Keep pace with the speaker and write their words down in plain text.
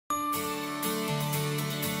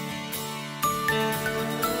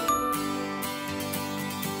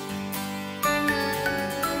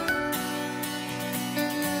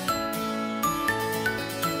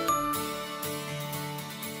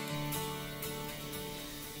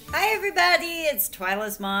Hi everybody, it's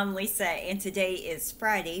Twyla's mom Lisa, and today is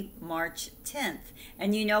Friday, March 10th.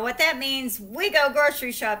 And you know what that means? We go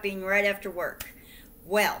grocery shopping right after work.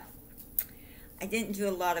 Well, I didn't do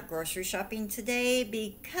a lot of grocery shopping today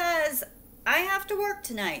because I have to work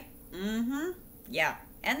tonight. Yeah,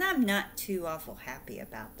 and I'm not too awful happy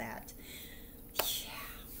about that.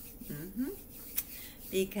 Yeah.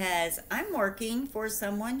 Because I'm working for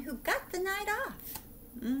someone who got the night off.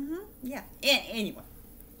 Yeah. Anyway,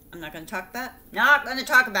 I'm not going to talk about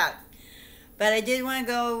it. But I did want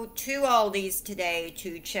to go to Aldi's today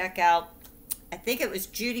to check out, I think it was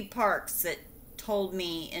Judy Parks that told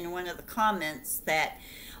me in one of the comments that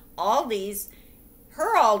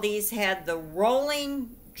her Aldi's had the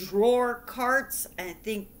rolling drawer carts. I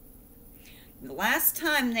think the last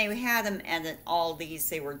time they had them at an Aldi's,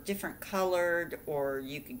 they were different colored, or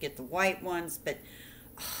you could get the white ones, but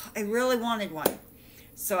I really wanted one.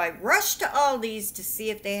 So I rushed to Aldi's to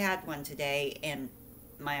see if they had one today, and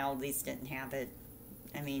my Aldi's didn't have it.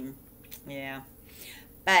 I mean, yeah.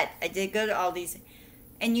 But I did go to Aldi's,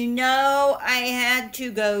 and you know I had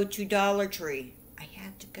to go to Dollar Tree. I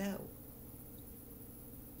had to go.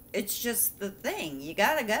 It's just the thing. You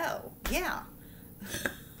gotta go. Yeah.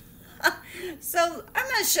 So I'm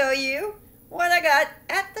going to show you what I got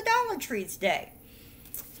at the Dollar Tree today.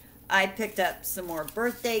 I picked up some more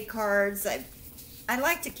birthday cards. I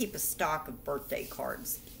like to keep a stock of birthday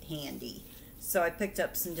cards handy. So I picked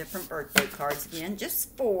up some different birthday cards again,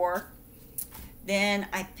 just 4. Then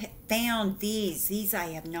I found these. These I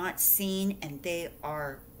have not seen, and they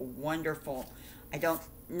are wonderful. I don't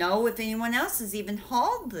know if anyone else has even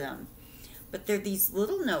hauled them. But they're these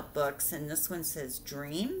little notebooks, and this one says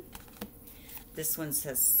Dream. This one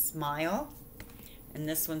says Smile. And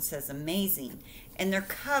this one says Amazing. And their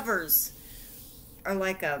covers are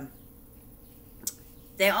like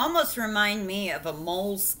they almost remind me of a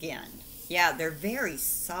moleskin. Yeah, they're very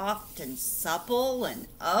soft and supple, and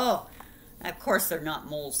oh, of course they're not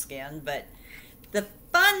moleskin, but the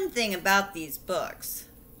fun thing about these books,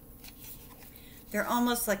 they're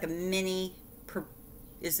almost like a mini,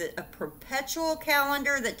 is it a perpetual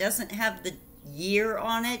calendar that doesn't have the year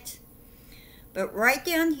on it? But right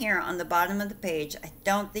down here on the bottom of the page, I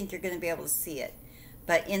don't think you're going to be able to see it,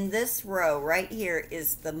 but in this row right here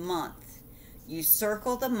is the month. You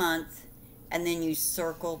circle the month, and then you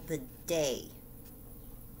circle the day.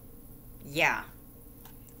 Yeah.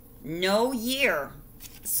 No year.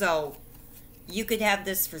 So you could have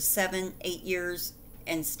this for 7, 8 years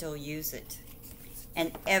and still use it.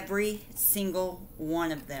 And every single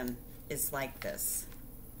one of them is like this.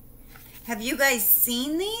 Have you guys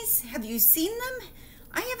seen these? Have you seen them?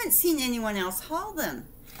 I haven't seen anyone else haul them.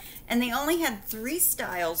 And they only had 3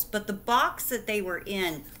 styles, but the box that they were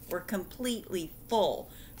in were completely full.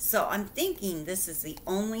 So I'm thinking this is the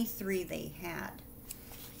only 3 they had.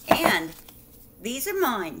 And these are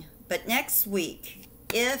mine, but next week,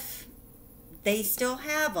 if they still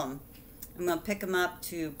have them, I'm going to pick them up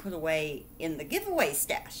to put away in the giveaway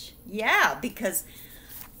stash. Yeah, because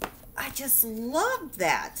I just love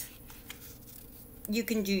that. You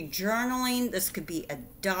can do journaling. This could be a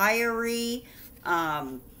diary.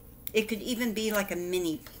 It could even be like a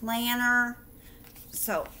mini planner.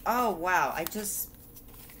 So, oh wow, and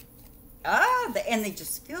they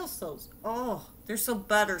just feel so, they're so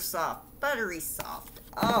buttery soft.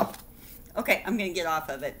 Oh, okay, I'm gonna get off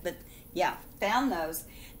of it, but yeah, found those.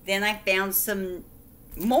 Then I found some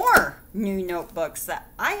more new notebooks that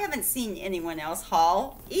I haven't seen anyone else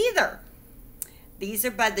haul either. These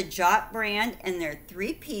are by the Jot brand, and they're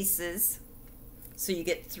 3 pieces, so you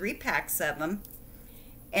get 3 packs of them.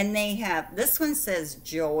 And they have, this one says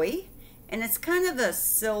Joy, and it's kind of a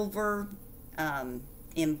silver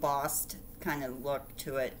embossed kind of look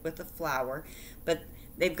to it with a flower. But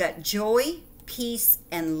they've got Joy, Peace,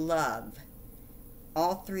 and Love.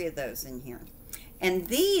 All 3 of those in here. And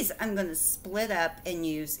these I'm going to split up and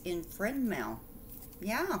use in friend mail.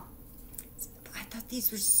 Yeah. I thought these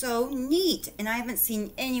were so neat, and I haven't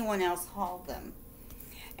seen anyone else haul them.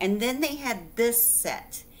 And then they had this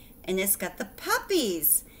set, and it's got the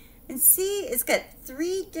puppies. And see, it's got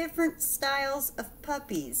 3 different styles of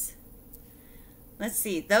puppies. Let's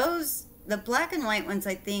see, the black and white ones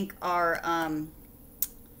I think are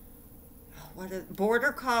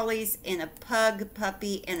Border Collies, and a Pug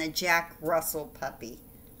puppy, and a Jack Russell puppy.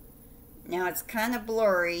 Now it's kind of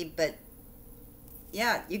blurry, but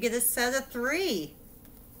yeah, you get a set of 3.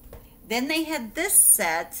 Then they had this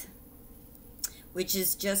set, which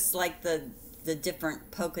is just like the different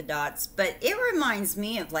polka dots, but it reminds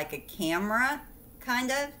me of like a camera, kind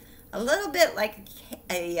of. A little bit like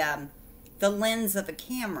the lens of a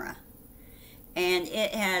camera. And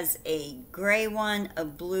it has a gray one, a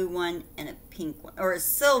blue one, and a pink one, or a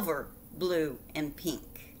silver, blue, and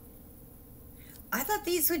pink. I thought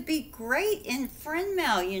these would be great in friend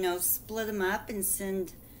mail, you know, split them up and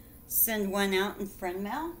send one out in friend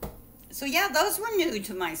mail. So yeah, those were new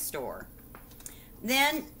to my store.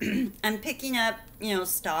 Then I'm picking up, you know,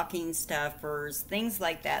 stocking stuffers, things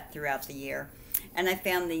like that throughout the year. And I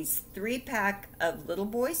found these 3-pack of little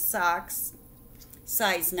boy socks,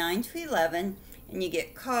 size 9 to 11. And you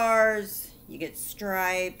get cars, you get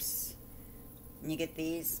stripes, and you get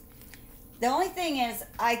these. The only thing is,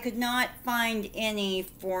 I could not find any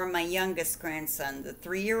for my youngest grandson, the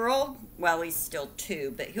 3-year-old. Well, he's still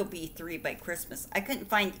 2, but he'll be 3 by Christmas. I couldn't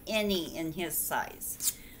find any in his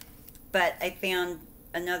size. But I found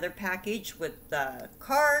another package with the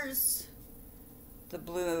cars, the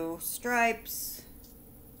blue stripes,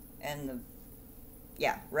 and the,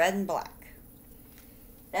 yeah, red and black.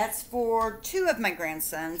 That's for 2 of my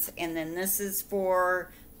grandsons, and then this is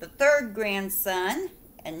for the 3rd grandson,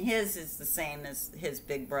 and his is the same as his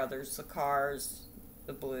big brother's, the cars,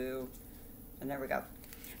 the blue, and there we go.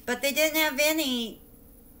 But they didn't have any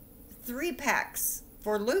 3-packs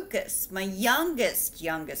for Lucas, my youngest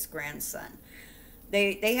grandson.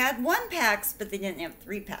 They had 1-packs, but they didn't have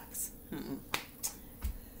 3-packs.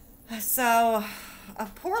 So,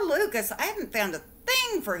 poor Lucas, I haven't found a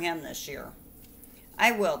thing for him this year.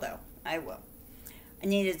 I will, though. I will. I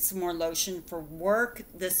needed some more lotion for work.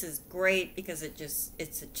 This is great because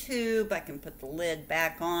it's a tube. I can put the lid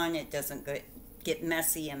back on. It doesn't get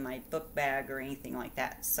messy in my book bag or anything like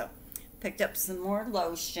that. So, picked up some more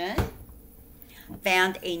lotion.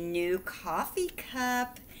 Found a new coffee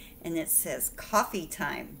cup, and it says coffee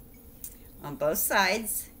time on both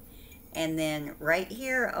sides. And then right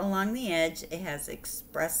here along the edge, it has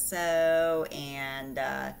espresso and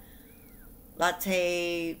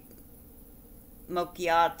latte,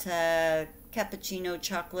 macchiato, cappuccino,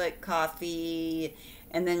 chocolate, coffee,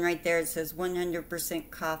 and then right there it says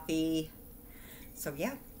 100% coffee. So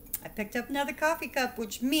yeah, I picked up another coffee cup,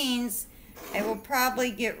 which means I will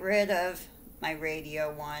probably get rid of my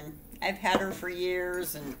radio one. I've had her for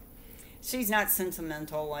years, and she's not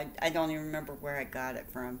sentimental. I don't even remember where I got it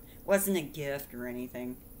from. It wasn't a gift or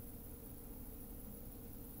anything.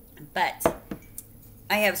 But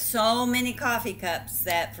I have so many coffee cups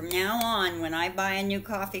that from now on, when I buy a new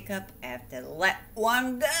coffee cup, I have to let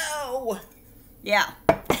one go. Yeah.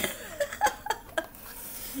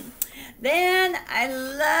 Then I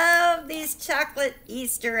love these chocolate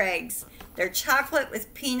Easter eggs. They're chocolate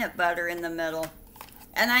with peanut butter in the middle.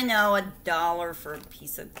 And I know $1 for a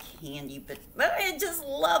piece of candy, but I just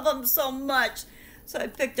love them so much. So I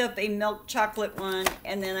picked up a milk chocolate one,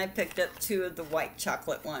 and then I picked up 2 of the white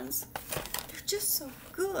chocolate ones. They're just so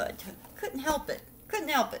good. Couldn't help it. Couldn't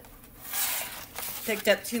help it. Picked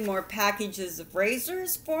up 2 more packages of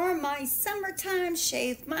razors for my summertime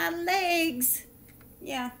shave my legs.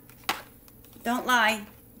 Yeah. Don't lie.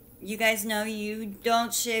 You guys know you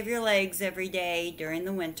don't shave your legs every day during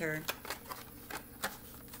the winter.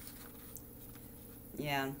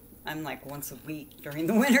 Yeah, I'm like once a week during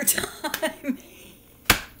the winter time.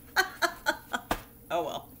 Oh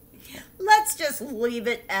well. Let's just leave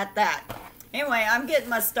it at that. Anyway, I'm getting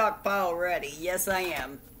my stockpile ready. Yes, I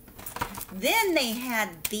am. Then they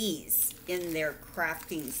had these in their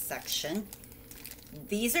crafting section.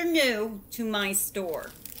 These are new to my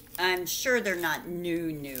store. I'm sure they're not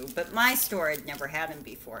new, but my store had never had them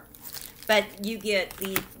before. But you get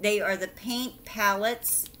they are the paint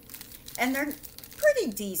palettes, and they're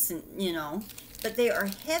pretty decent, you know, but they are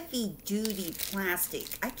heavy-duty plastic.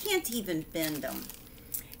 I can't even bend them.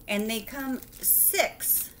 And they come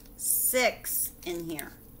six in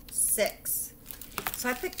here. 6. So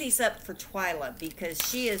I picked these up for Twyla because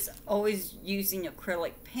she is always using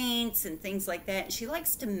acrylic paints and things like that. And she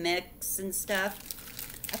likes to mix and stuff.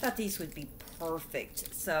 I thought these would be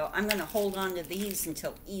perfect. So I'm going to hold on to these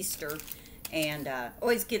until Easter and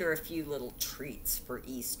always get her a few little treats for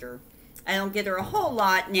Easter. I don't get her a whole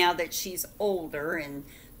lot now that she's older and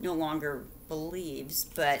no longer believes,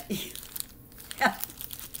 but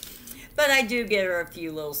but I do get her a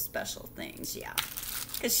few little special things, yeah.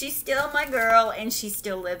 Because she's still my girl and she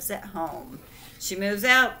still lives at home. She moves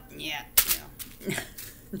out, yeah.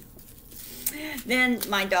 Then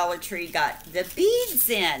my Dollar Tree got the beads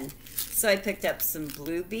in. So I picked up some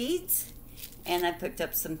blue beads and I picked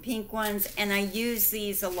up some pink ones, and I use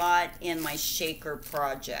these a lot in my shaker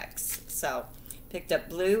projects. So picked up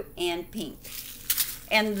blue and pink.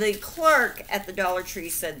 And the clerk at the Dollar Tree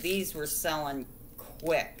said these were selling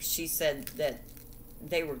quick. She said that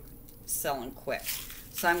they were selling quick.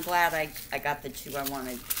 So I'm glad I got the 2 I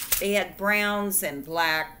wanted. They had browns and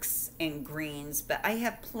blacks and greens, but I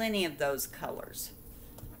have plenty of those colors.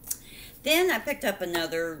 Then I picked up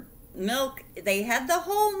another milk. They had the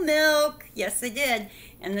whole milk. Yes, they did.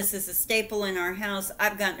 And this is a staple in our house.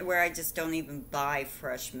 I've gotten to where I just don't even buy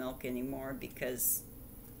fresh milk anymore because,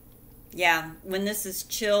 yeah, when this is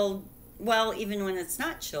chilled, well, even when it's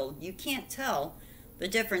not chilled, you can't tell the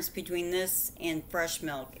difference between this and fresh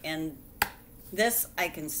milk. And this I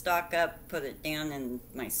can stock up, put it down in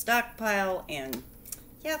my stockpile, and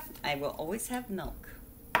yep, I will always have milk.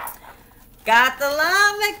 Got the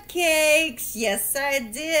lava cakes. Yes, I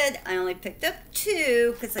did. I only picked up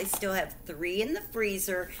 2 because I still have 3 in the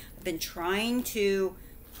freezer. I've been trying to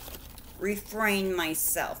refrain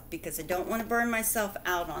myself because I don't want to burn myself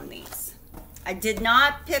out on these. I did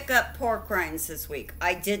not pick up pork rinds this week.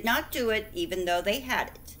 I did not do it even though they had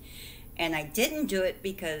it. And I didn't do it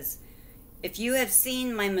because if you have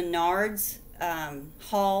seen my Menards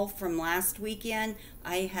haul from last weekend,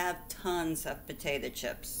 I have tons of potato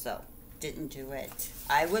chips, so didn't do it.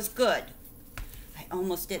 I was good. I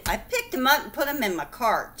almost did. I picked them up and put them in my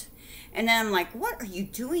cart. And then I'm like, what are you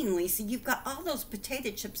doing, Lisa? You've got all those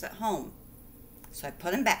potato chips at home. So I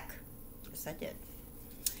put them back. Yes, I did.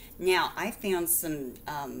 Now, I found some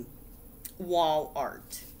wall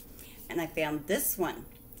art. And I found this one.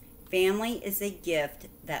 Family is a gift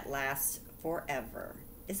that lasts forever.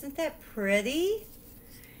 Isn't that pretty?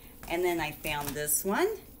 And then I found this one.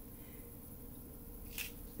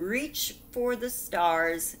 Reach for the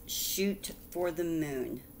stars, shoot for the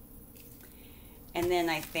moon. And then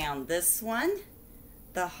I found this one.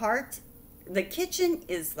 The kitchen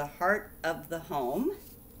is the heart of the home.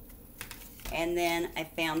 And then I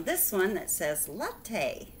found this one that says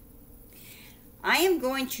latte. I am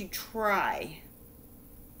going to try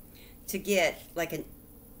to get like an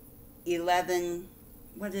 11,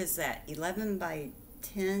 what is that? 11 by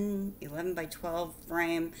 10, 11 by 12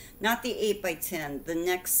 frame, not the 8 by 10, the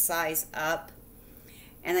next size up.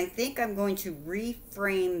 And I think I'm going to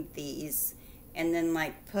reframe these and then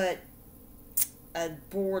like put a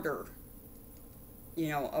border, you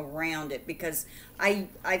know, around it, because I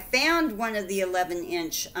found one of the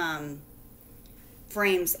 11-inch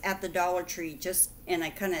frames at the Dollar Tree, and I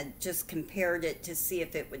kind of just compared it to see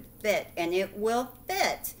if it would fit, and it will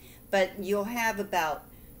fit, but you'll have about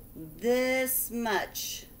this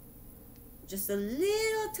much, just a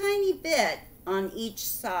little tiny bit on each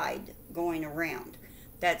side going around.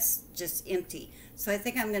 That's just empty. So I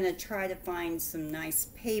think I'm going to try to find some nice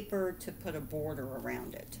paper to put a border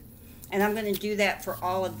around it. And I'm going to do that for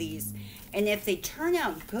all of these. And if they turn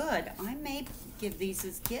out good, I may give these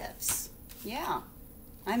as gifts. Yeah,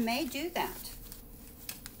 I may do that.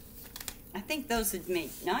 I think those would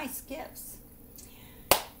make nice gifts.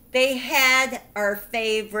 They had our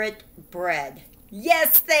favorite bread.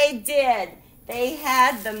 Yes, they did. They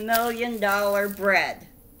had the $1 million bread.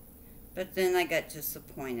 But then I got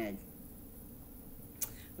disappointed. I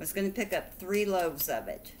was going to pick up 3 loaves of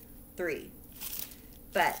it. 3.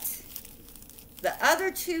 But the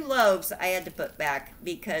other 2 loaves I had to put back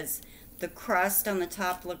because the crust on the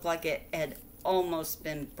top looked like it had almost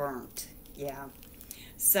been burnt. Yeah.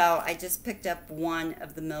 So I just picked up 1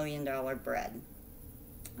 of the $1 million bread.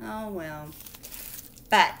 Oh well.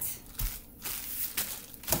 But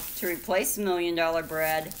to replace $1 million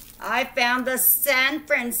bread, I found the San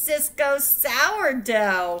Francisco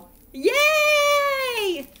sourdough.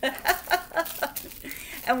 Yay!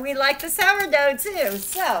 And we like the sourdough too.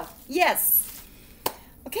 So, yes.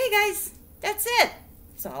 Okay, guys, that's it.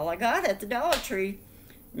 That's all I got at the Dollar Tree.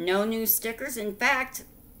 No new stickers. In fact,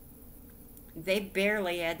 they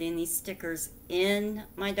barely had any stickers in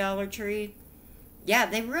my Dollar Tree. Yeah,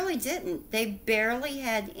 they really didn't. They barely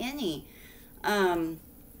had any.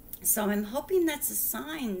 So I'm hoping that's a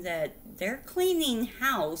sign that they're cleaning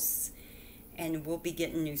house and we'll be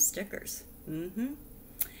getting new stickers. And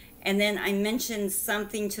then I mentioned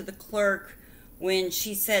something to the clerk when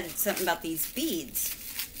she said something about these beads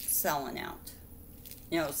selling out.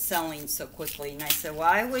 You know, selling so quickly. And I said, well,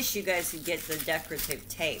 I wish you guys would get the decorative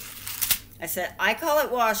tape. I said, I call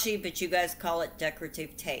it washi, but you guys call it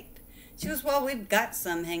decorative tape. She goes, well, we've got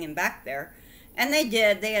some hanging back there. And they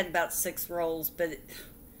did. They had about 6 rolls, but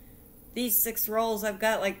these 6 rolls, I've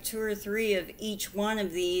got like 2 or 3 of each one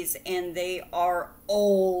of these, and they are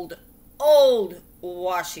old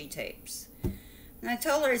washi tapes. And I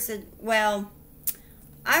told her, I said, well,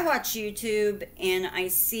 I watch YouTube, and I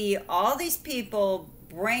see all these people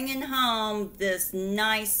bringing home this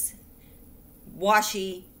nice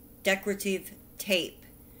washi decorative tape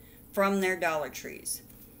from their Dollar Trees.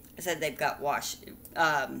 I said they've got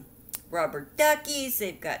rubber duckies,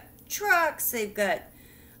 they've got trucks, they've got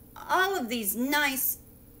all of these nice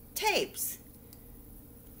tapes.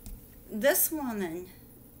 This woman,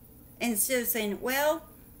 instead of saying, well,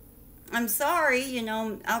 I'm sorry, you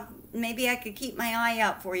know, maybe I could keep my eye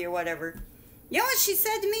out for you or whatever. You know what she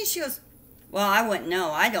said to me? She goes, well, I wouldn't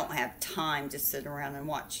know. I don't have time to sit around and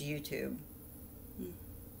watch YouTube.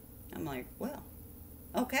 I'm like, well,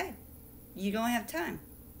 okay. You don't have time.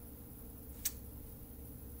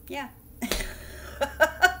 Yeah.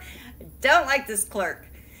 Don't like this clerk.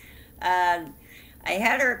 I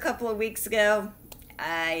had her a couple of weeks ago.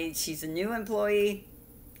 She's a new employee.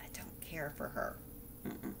 I don't care for her.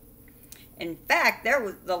 In fact,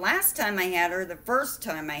 the last time I had her, the first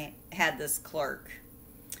time I had this clerk,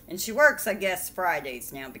 and she works, I guess,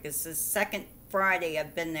 Fridays now, because the second Friday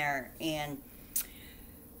I've been there, and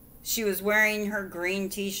she was wearing her green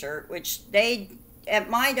t-shirt, which at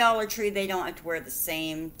my Dollar Tree, they don't have to wear the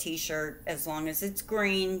same t-shirt. As long as it's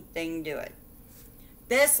green, they can do it.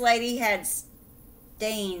 This lady had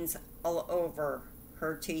stains all over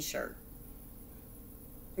her t-shirt.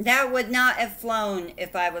 That would not have flown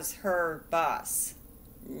if I was her boss.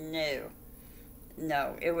 No,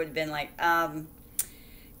 it would have been like,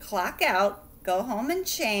 clock out, go home and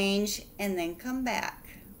change, and then come back.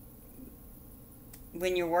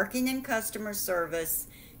 When you're working in customer service,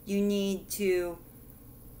 you need to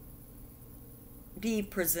be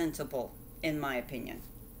presentable, in my opinion.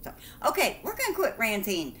 So, okay, we're going to quit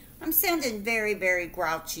ranting. I'm sounding very, very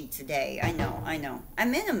grouchy today. I know.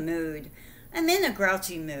 I'm in a mood. I'm in a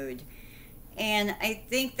grouchy mood. And I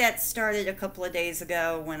think that started a couple of days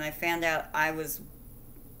ago when I found out I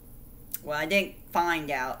didn't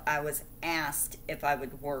find out. I was asked if I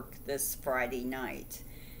would work this Friday night.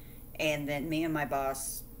 And then me and my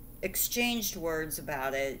boss exchanged words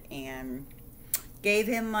about it and gave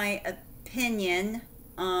him my opinion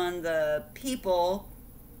on the people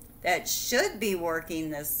that should be working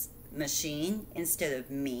this machine instead of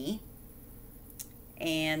me.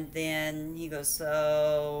 And then he goes,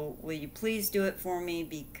 so will you please do it for me,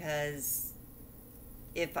 because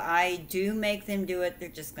if I do make them do it, they're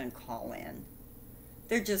just going to call in.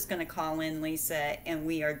 They're just going to call in, Lisa, and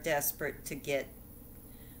we are desperate to get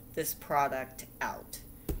this product out.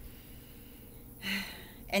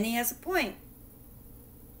 And he has a point.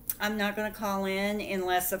 I'm not going to call in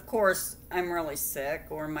unless, of course, I'm really sick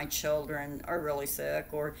or my children are really sick,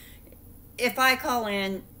 or if I call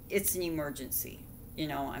in, it's an emergency. You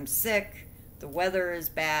know, I'm sick, the weather is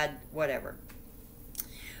bad, whatever.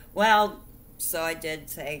 Well, so I did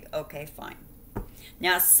say, okay, fine.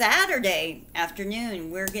 Now, Saturday afternoon,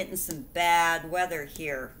 we're getting some bad weather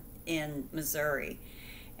here in Missouri.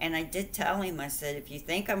 And I did tell him, I said, if you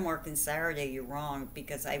think I'm working Saturday, you're wrong,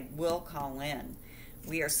 because I will call in.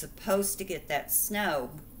 We are supposed to get that snow.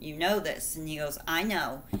 You know this. And he goes, I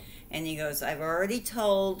know. And he goes, I've already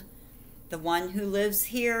told the one who lives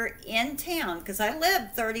here in town, because I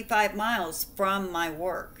live 35 miles from my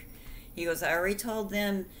work. He goes, I already told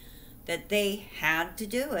them that they had to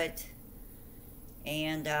do it.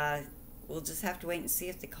 And we'll just have to wait and see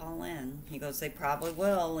if they call in. He goes, they probably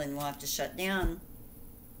will, and we'll have to shut down.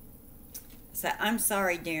 I said, I'm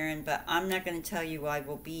sorry, Darren, but I'm not going to tell you I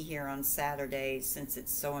will be here on Saturday since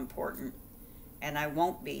it's so important. And I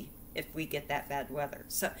won't be if we get that bad weather.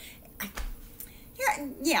 So,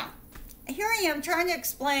 here I am trying to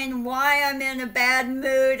explain why I'm in a bad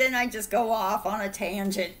mood, and I just go off on a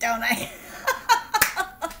tangent, don't I?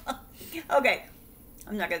 Okay,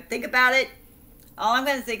 I'm not going to think about it. All I'm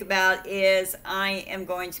going to think about is I am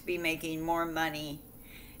going to be making more money.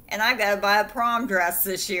 And I've got to buy a prom dress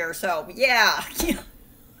this year, so yeah.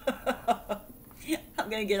 I'm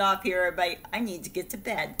going to get off here, everybody. I need to get to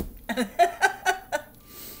bed.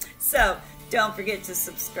 So, don't forget to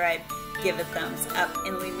subscribe, give a thumbs up,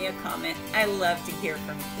 and leave me a comment. I love to hear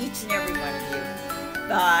from each and every one of you.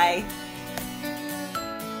 Bye.